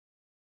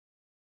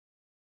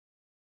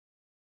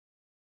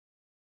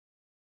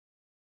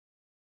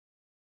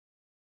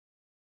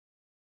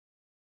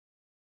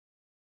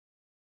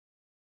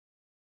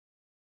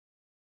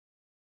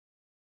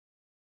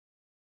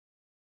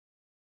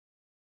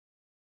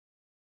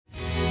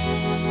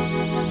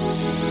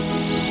Plenty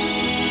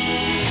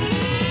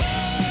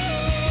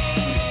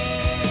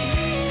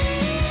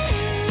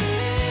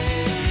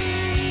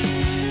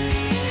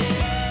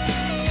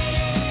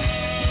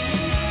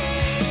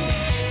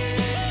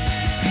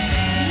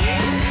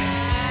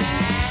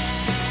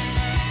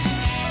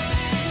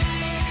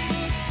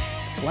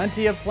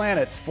of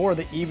planets for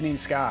the evening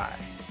sky.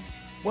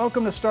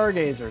 Welcome to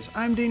Stargazers.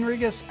 I'm Dean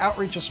Regas,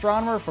 Outreach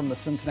Astronomer from the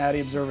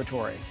Cincinnati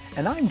Observatory.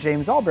 And I'm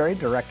James Albury,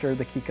 Director of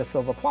the Kika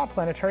Silva Plot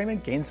Planetarium in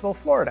Gainesville,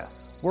 Florida.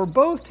 We're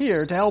both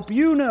here to help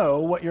you know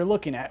what you're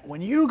looking at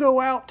when you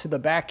go out to the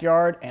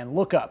backyard and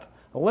look up.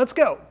 Let's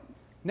go!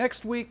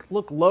 Next week,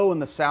 look low in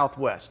the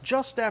southwest,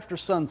 just after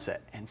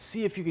sunset, and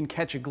see if you can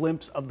catch a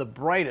glimpse of the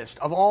brightest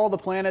of all the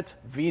planets,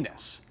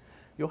 Venus.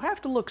 You'll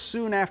have to look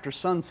soon after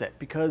sunset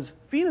because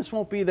Venus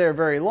won't be there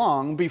very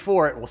long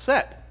before it will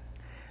set.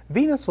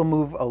 Venus will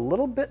move a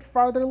little bit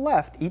farther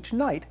left each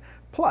night,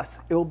 plus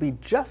it will be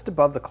just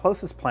above the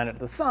closest planet to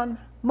the Sun,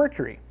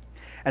 Mercury.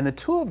 And the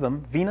two of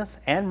them, Venus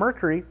and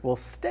Mercury, will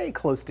stay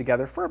close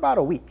together for about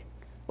a week.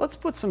 Let's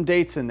put some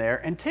dates in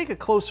there and take a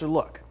closer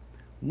look.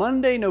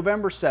 Monday,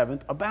 November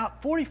 7th,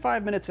 about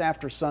 45 minutes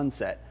after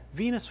sunset,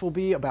 Venus will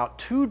be about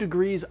 2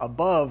 degrees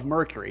above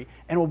Mercury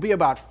and will be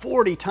about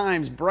 40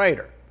 times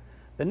brighter.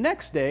 The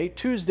next day,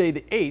 Tuesday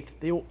the 8th,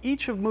 they will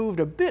each have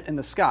moved a bit in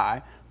the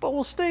sky, but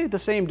will stay the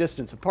same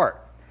distance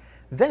apart.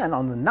 Then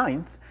on the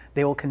 9th,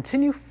 they will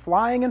continue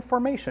flying in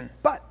formation,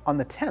 but on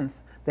the 10th,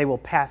 they will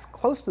pass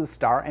close to the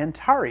star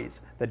Antares,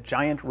 the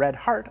giant red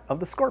heart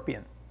of the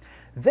Scorpion.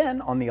 Then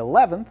on the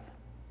 11th,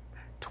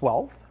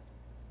 12th,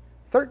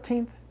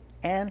 13th,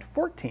 and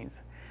 14th,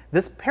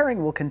 this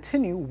pairing will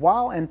continue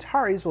while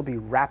Antares will be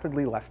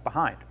rapidly left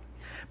behind.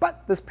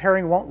 But this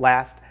pairing won't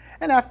last,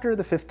 and after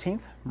the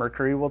 15th,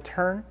 Mercury will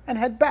turn and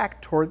head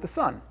back toward the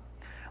Sun,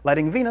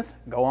 letting Venus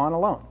go on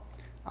alone.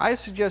 I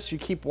suggest you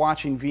keep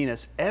watching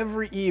Venus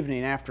every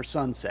evening after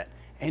sunset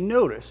and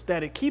notice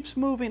that it keeps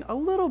moving a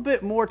little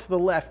bit more to the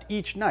left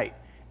each night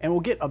and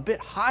will get a bit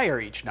higher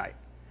each night.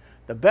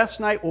 The best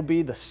night will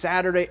be the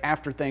Saturday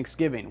after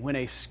Thanksgiving when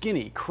a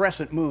skinny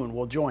crescent moon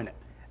will join it.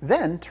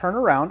 Then turn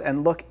around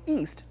and look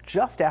east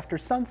just after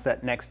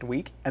sunset next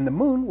week, and the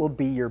moon will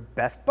be your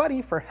best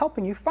buddy for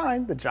helping you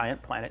find the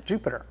giant planet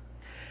Jupiter.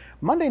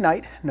 Monday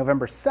night,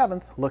 November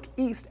 7th, look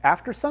east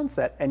after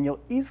sunset and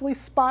you'll easily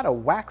spot a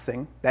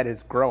waxing, that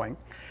is growing,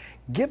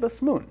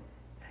 gibbous moon.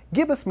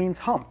 Gibbous means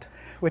humped,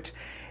 which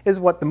is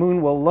what the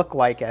moon will look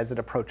like as it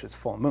approaches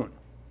full moon.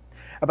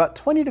 About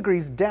 20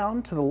 degrees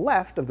down to the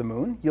left of the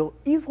moon, you'll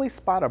easily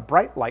spot a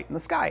bright light in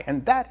the sky,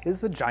 and that is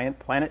the giant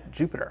planet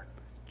Jupiter.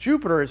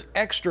 Jupiter is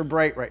extra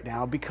bright right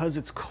now because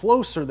it's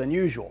closer than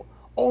usual,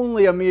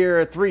 only a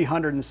mere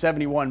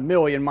 371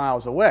 million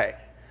miles away.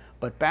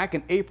 But back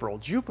in April,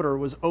 Jupiter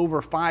was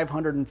over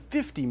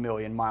 550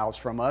 million miles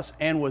from us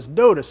and was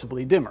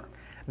noticeably dimmer.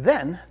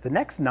 Then, the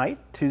next night,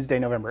 Tuesday,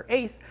 November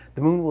 8th,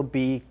 the moon will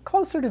be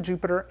closer to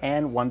Jupiter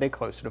and one day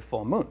closer to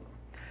full moon.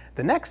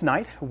 The next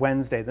night,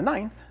 Wednesday the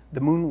 9th,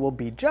 the moon will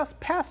be just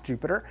past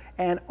Jupiter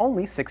and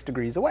only 6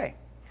 degrees away.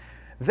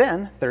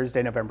 Then,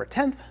 Thursday, November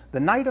 10th, the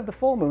night of the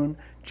full moon,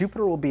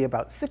 Jupiter will be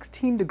about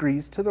 16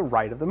 degrees to the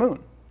right of the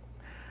moon.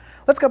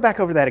 Let's go back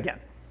over that again.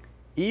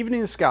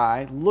 Evening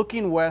sky,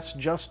 looking west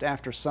just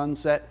after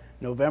sunset,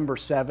 November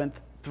 7th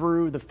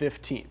through the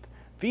 15th.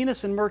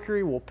 Venus and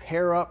Mercury will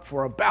pair up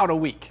for about a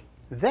week.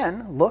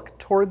 Then look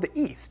toward the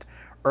east,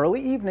 early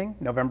evening,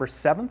 November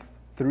 7th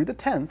through the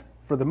 10th,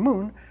 for the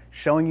moon,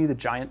 showing you the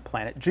giant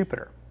planet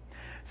Jupiter.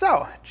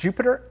 So,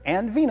 Jupiter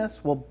and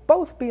Venus will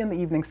both be in the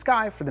evening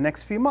sky for the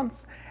next few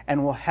months,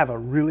 and we'll have a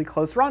really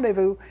close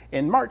rendezvous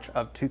in March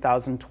of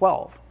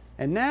 2012.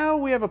 And now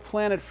we have a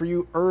planet for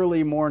you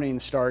early morning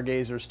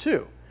stargazers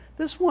too.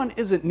 This one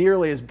isn't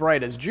nearly as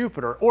bright as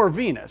Jupiter or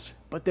Venus,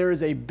 but there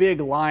is a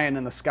big lion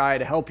in the sky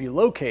to help you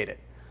locate it.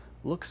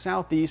 Look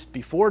southeast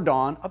before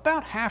dawn,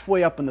 about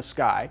halfway up in the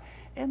sky,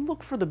 and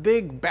look for the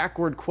big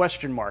backward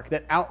question mark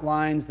that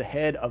outlines the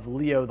head of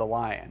Leo the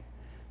lion.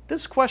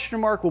 This question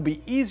mark will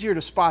be easier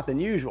to spot than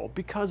usual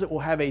because it will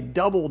have a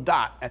double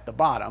dot at the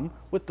bottom,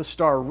 with the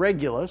star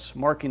Regulus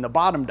marking the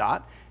bottom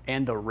dot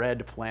and the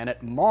red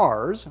planet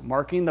Mars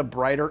marking the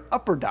brighter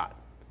upper dot.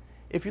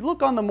 If you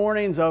look on the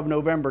mornings of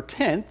November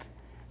 10th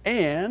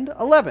and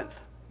 11th.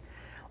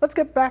 Let's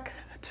get back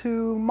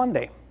to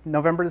Monday,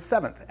 November the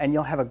 7th, and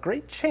you'll have a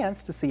great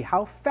chance to see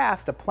how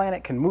fast a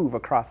planet can move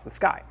across the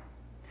sky.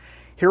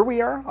 Here we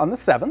are on the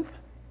 7th,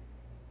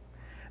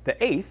 the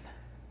 8th,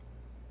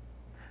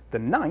 the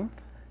 9th,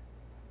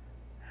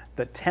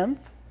 the 10th,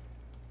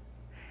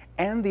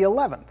 and the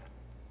 11th.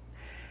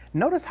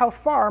 Notice how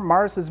far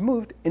Mars has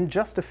moved in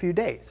just a few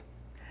days.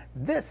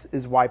 This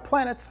is why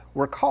planets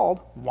were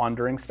called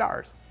wandering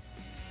stars.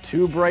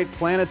 2 bright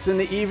planets in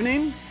the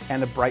evening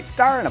and a bright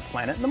star and a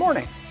planet in the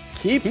morning.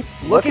 Keep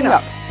looking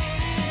up.